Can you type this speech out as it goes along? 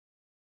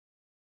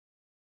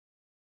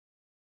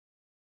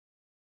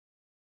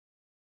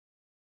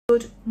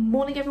Good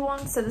morning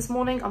everyone. So this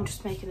morning I'm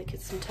just making the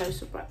kids some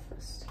toast for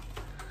breakfast.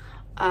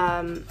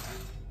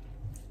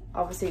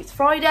 Obviously it's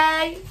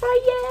Friday.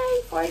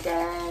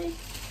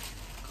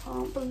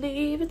 Can't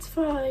believe it's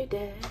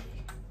Friday.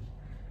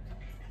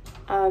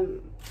 I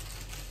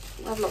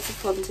have lots of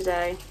fun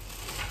today.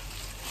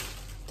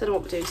 Don't know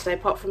what we're doing today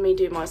apart from me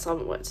doing my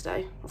assignment work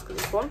today. That's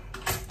gonna be fun.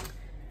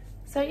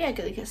 So yeah,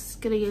 gonna get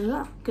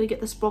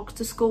the Sprogs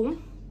to school.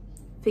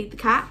 Feed the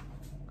cat.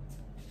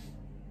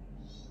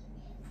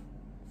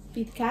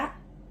 Feed the cat.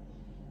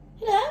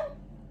 Hello.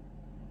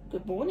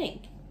 Good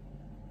morning.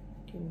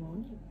 Good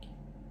morning.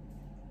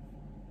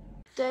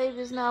 Dave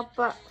is now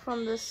back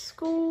from the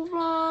school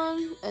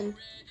run and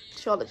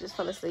Charlotte just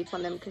fell asleep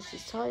on him because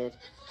she's tired.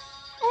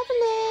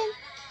 Evelyn.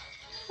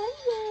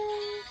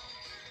 Hiya.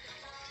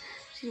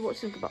 She's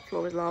watching about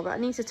Flora's lava. I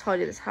need to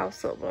tidy this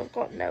house up, but I've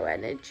got no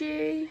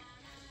energy.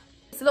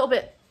 It's a little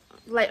bit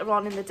later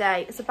on in the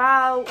day. It's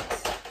about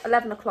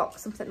 11 o'clock,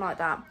 something like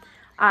that.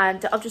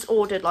 And I've just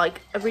ordered like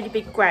a really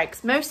big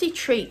Greggs, mostly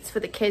treats for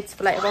the kids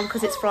for later on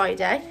because it's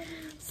Friday.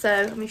 So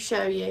let me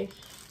show you.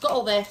 Got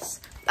all this.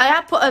 I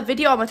have put a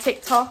video on my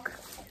TikTok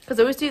because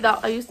I always do that.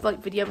 I used to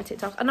like video on my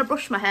TikTok, and I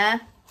brush my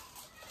hair.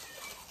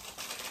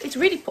 It's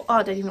really, oh,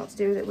 I don't even know what to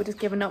do with it. We're just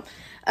giving up.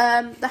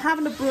 They're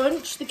having a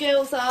brunch. The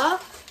girls are.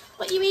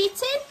 What are you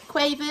eating?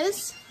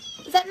 Quavers.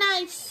 Is that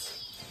nice?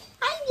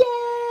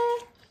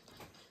 Hiya.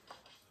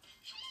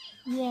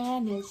 Yeah,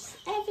 Miss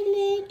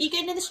Evelyn. Are you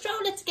going to the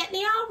stroller to get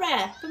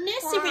Liara from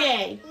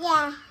nursery?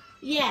 Yeah.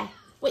 Yeah.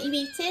 What are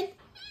you eating?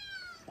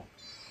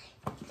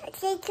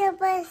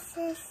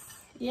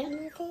 Yeah.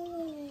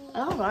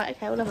 Oh, right.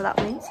 Okay, whatever that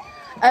means.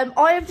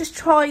 I have just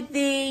tried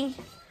the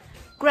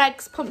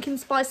Greggs pumpkin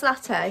spice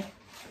latte.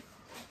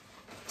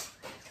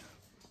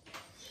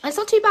 It's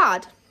not too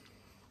bad.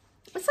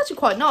 It's actually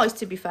quite nice,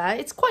 to be fair.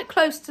 It's quite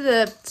close to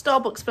the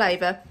Starbucks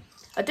flavour.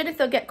 I don't know if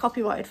they'll get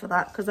copyrighted for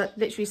that because that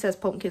literally says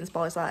pumpkin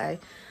spice latte.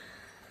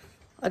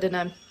 I don't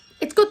know.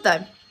 It's good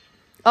though.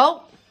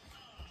 Oh.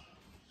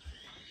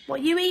 What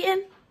are you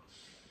eating?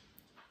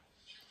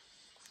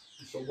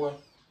 Subway.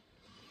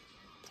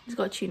 He's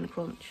got a tuna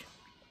crunch.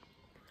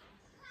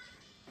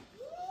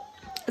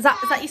 Is that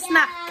your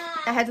snack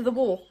ahead of the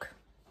walk?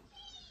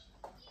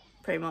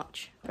 Pretty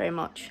much. Very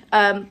much.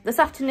 This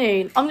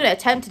afternoon I'm going to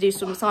attempt to do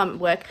some assignment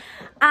work,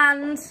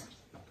 and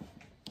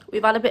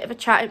we've had a bit of a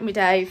chat with me,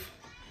 Dave,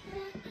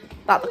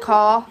 about the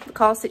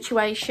car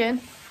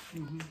situation.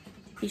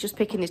 He's just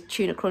picking his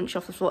tuna crunch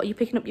off the floor. Are you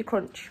picking up your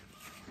crunch?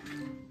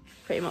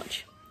 Pretty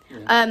much.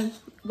 Yeah.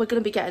 We're going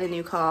to be getting a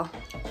new car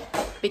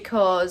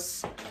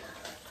because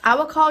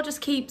our car just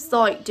keeps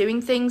like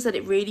doing things that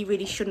it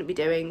really shouldn't be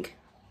doing,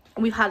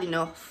 and we've had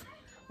enough.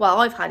 Well,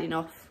 I've had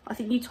enough. I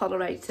think you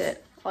tolerate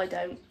it. I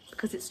don't,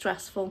 because it's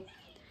stressful.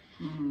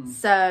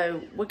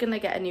 So we're going to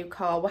get a new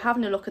car. We're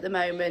having a look at the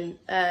moment.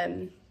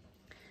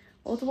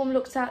 Or the one we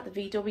looked at, the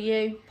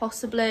VW,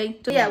 possibly.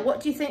 Yeah,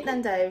 what do you think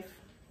then, Dave?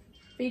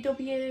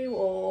 VW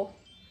or...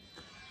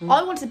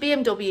 I wanted a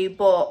BMW,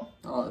 but...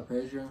 I like the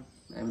Peugeot.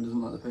 Evan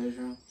doesn't like the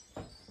Peugeot.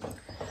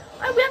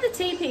 Oh, we had the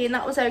TP and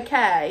that was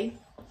okay.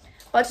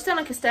 But I just don't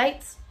like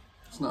estates.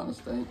 It's not an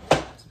estate.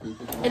 It's a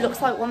vehicle. It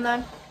looks like one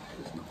though.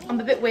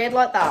 I'm a bit weird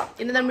like that.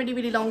 You know, them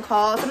really long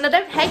cars. I mean, I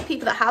don't hate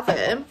people that have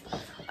them.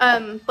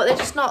 But they're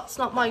just not, it's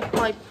not my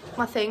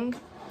thing.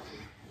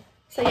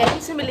 So yeah,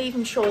 he's going to be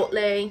leaving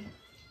shortly.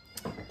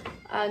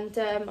 And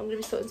I'm going to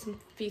be sorting some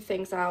few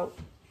things out.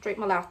 Drink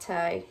my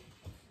latte.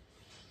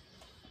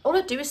 All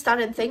I do is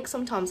stand and think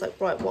sometimes, like,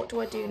 right, what do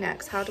I do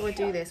next? How do I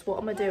do this?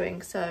 What am I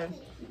doing? So...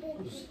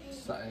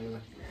 Just sat here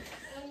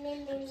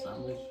with a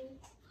sandwich.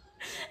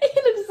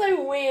 He looks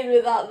so weird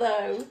with that,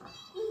 though.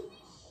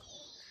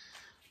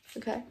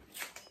 Okay.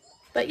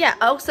 But yeah,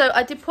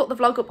 I did put the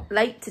vlog up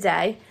late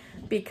today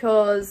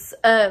because,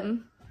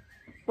 well,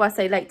 I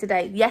say late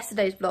today.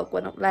 Yesterday's vlog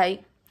went up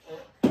late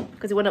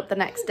because it went up the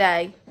next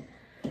day.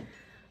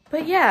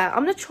 But yeah,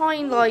 I'm going to try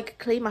and like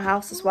clean my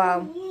house as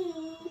well.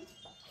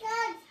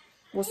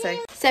 We'll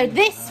see. So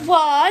this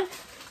one,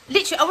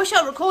 literally, I wish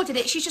I recorded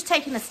it. She's just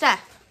taking a step.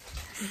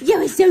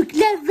 You're so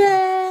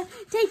clever.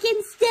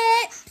 Taking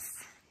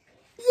steps.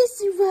 Yes,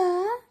 you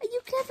are. Are you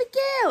a clever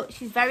girl?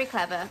 She's very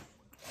clever.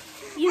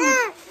 You.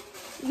 Yeah.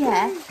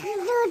 Yeah.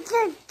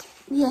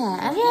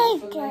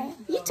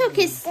 You took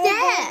a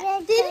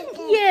step, didn't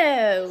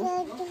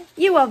you?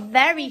 You are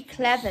very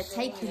clever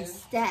taking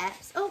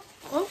steps. Oh.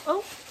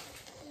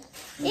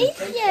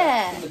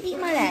 Eat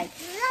my leg.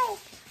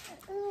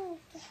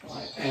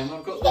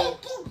 I've got the...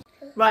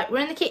 Right,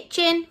 we're in the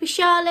kitchen with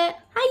Charlotte.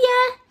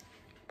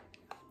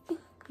 Hiya.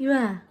 You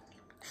are.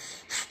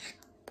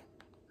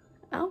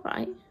 All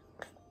right.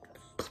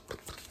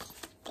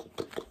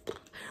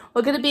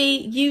 We're going to be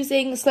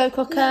using the slow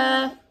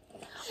cooker.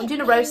 I'm doing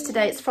a roast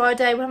today. It's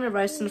Friday. We're having a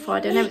roast on a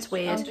Friday. I know it's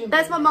weird.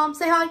 There's my mum.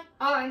 Say hi.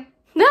 Hi.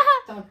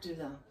 Don't do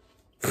that.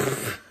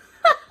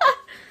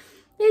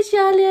 Here's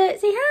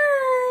Charlotte. Say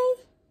hi.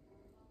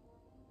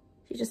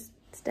 She just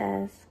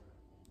stares.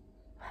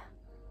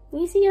 Can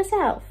you see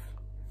yourself?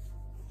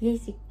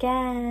 Yes, you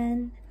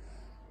can.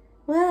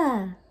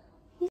 Wow.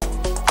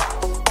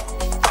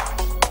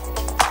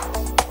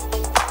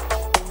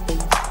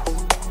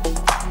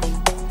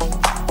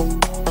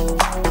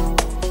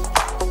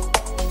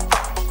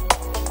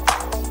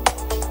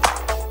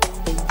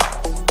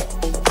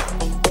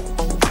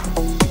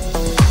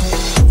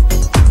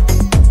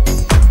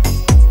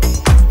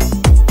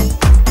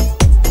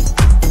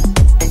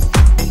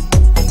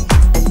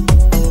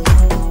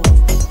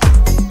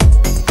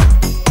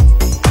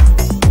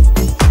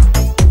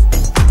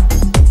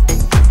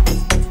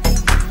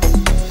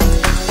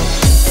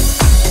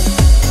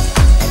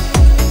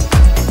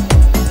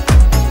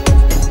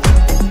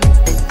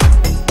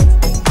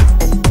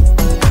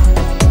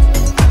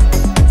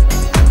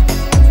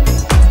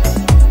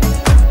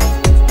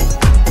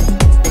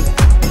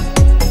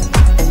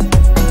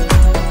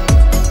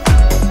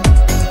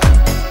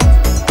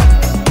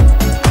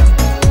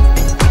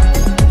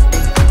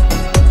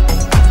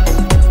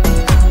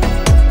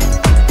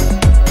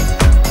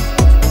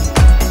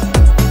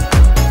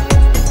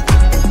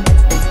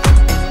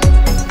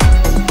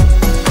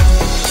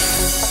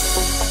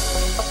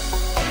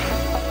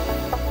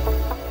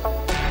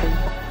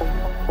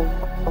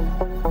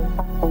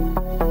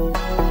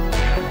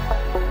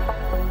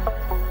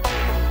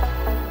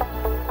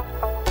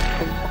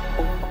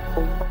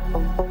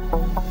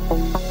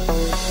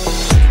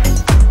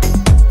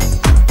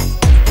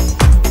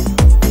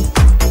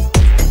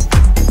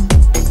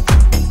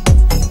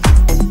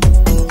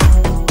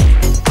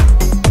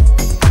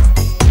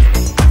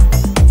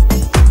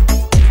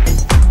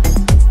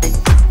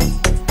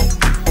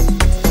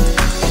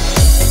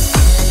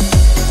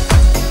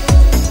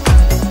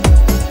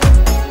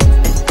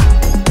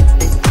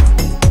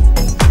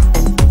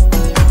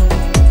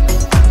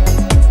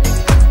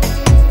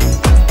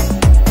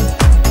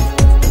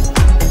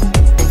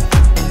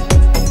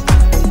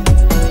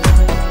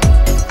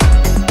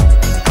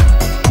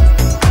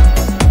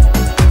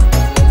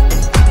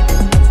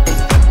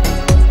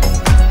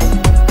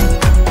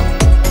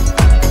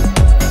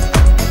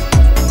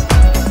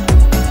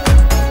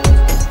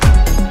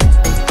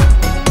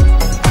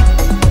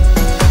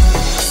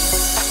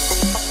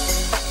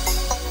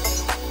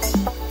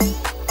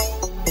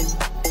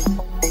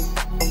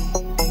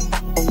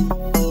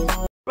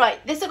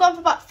 Right, this will go on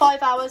for about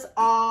 5 hours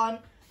on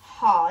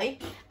high,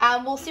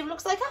 and we'll see what it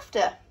looks like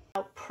after.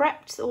 I've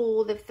prepped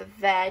all of the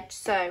veg,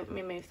 so let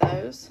me move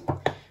those.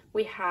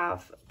 We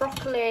have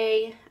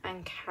broccoli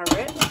and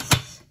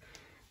carrots.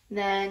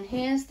 Then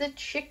here's the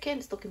chicken.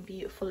 It's looking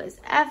beautiful as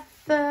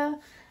ever.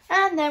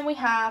 And then we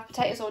have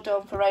potatoes all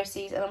done for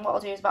roasties. And then what I'll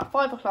do is about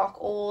 5 o'clock,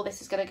 all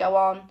this is going to go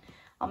on.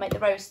 I'll make the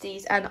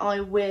roasties and I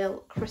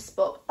will crisp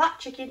up that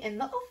chicken in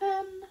the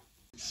oven.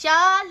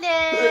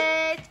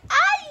 Charlotte!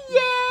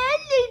 Hello,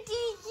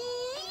 Tiki!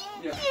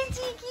 Yeah.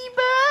 Tiki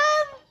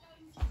bum!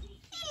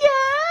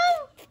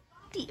 Hello!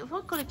 I've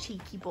not got a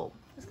cheeky bum.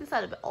 That's going to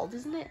sound a bit odd,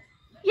 isn't it?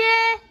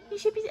 Yeah, you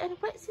should be. And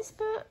what's this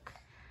book?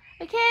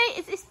 Okay,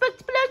 is this book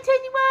to belong to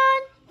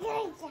anyone?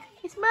 Yeah.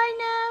 It's mine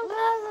now.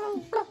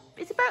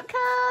 It's about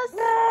cars.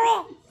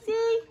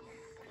 See?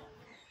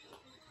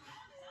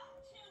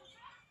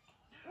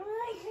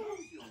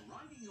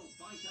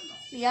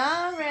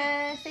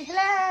 Liara, say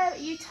hello. Are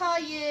you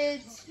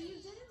tired? It's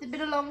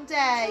been a long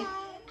day.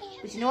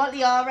 But you know what,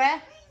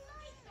 Liara?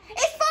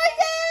 It's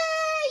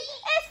Friday!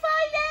 It's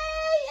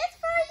Friday! It's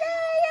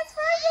Friday! It's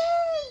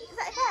Friday! Is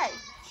that okay?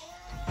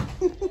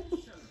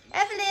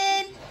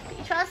 Evelyn, put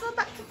your trousers on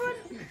back to front.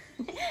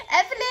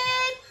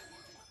 Evelyn,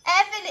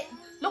 Evelyn,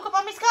 look up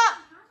on my scarf.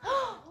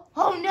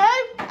 Oh no,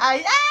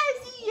 I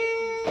see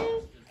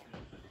you.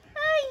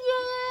 Oh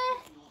yeah.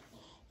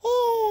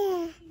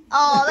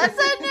 Oh, that's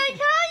so nice,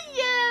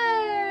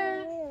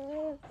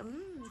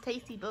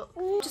 tasty book.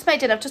 Just made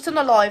dinner. I've just done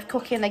a live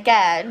cooking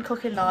again.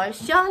 Cooking live.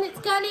 Charlotte's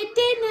got a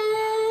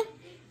dinner.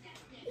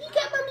 You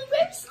got mummy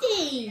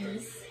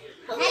roasties.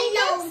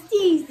 Hello.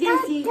 Roasties,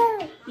 Dizzy.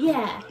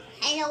 Yeah.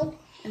 Hello.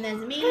 And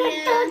there's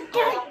Amelia.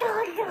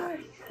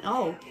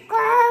 Oh.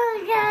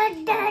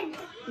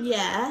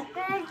 Yeah.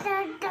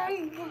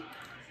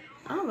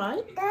 All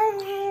right.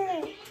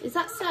 Is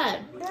that so?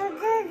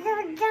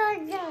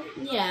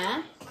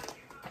 Yeah.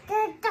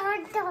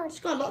 She's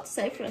got a lot to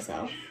say for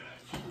herself.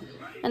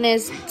 And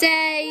there's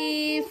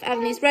Dave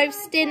having his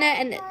roast dinner,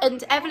 and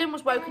Evelyn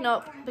was woken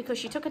up because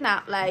she took a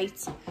nap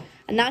late,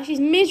 and now she's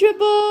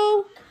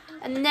miserable.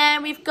 And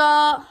then we've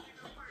got,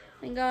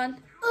 hang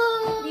on,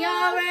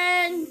 Liara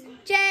and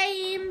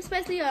James.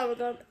 Where's Liara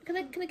gone? Can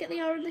I get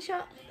Liara in the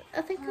shot?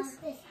 I think there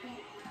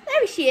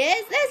she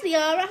is. There's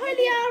Liara. Hi,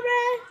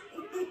 Liara.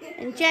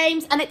 And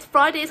James. And it's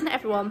Friday, isn't it,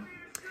 everyone?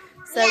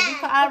 So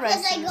we've got our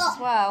roast dinners as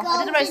well.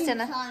 I did a roast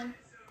dinner. Time.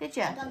 Did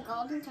you? I got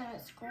golden time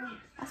at school.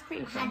 That's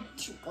pretty I fun. had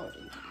 2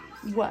 golden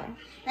times. Well,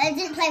 But I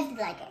didn't play with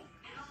Lego.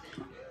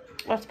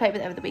 we'll have to play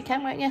with it over the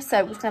weekend, won't you?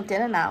 So we're going to have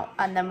dinner now,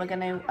 and then we're going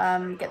to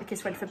get the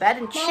kids ready for bed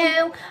and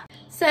chill.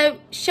 So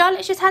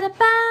Charlotte's just had a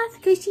bath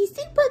because she's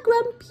super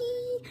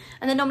grumpy,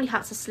 and then normally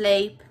has to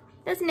sleep,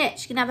 doesn't it?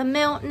 She can have a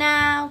milk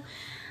now.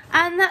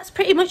 And that's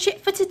pretty much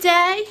it for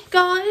today,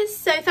 guys.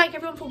 So thank you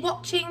everyone for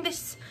watching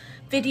this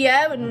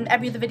video and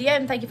every other video,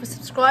 and thank you for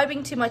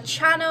subscribing to my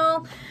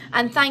channel,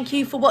 and thank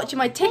you for watching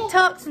my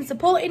TikToks and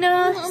supporting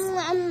us.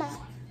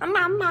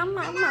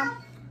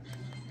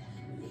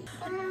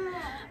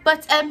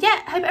 But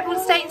yeah, hope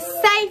everyone's staying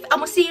safe, and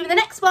we'll see you in the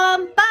next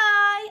one. Bye.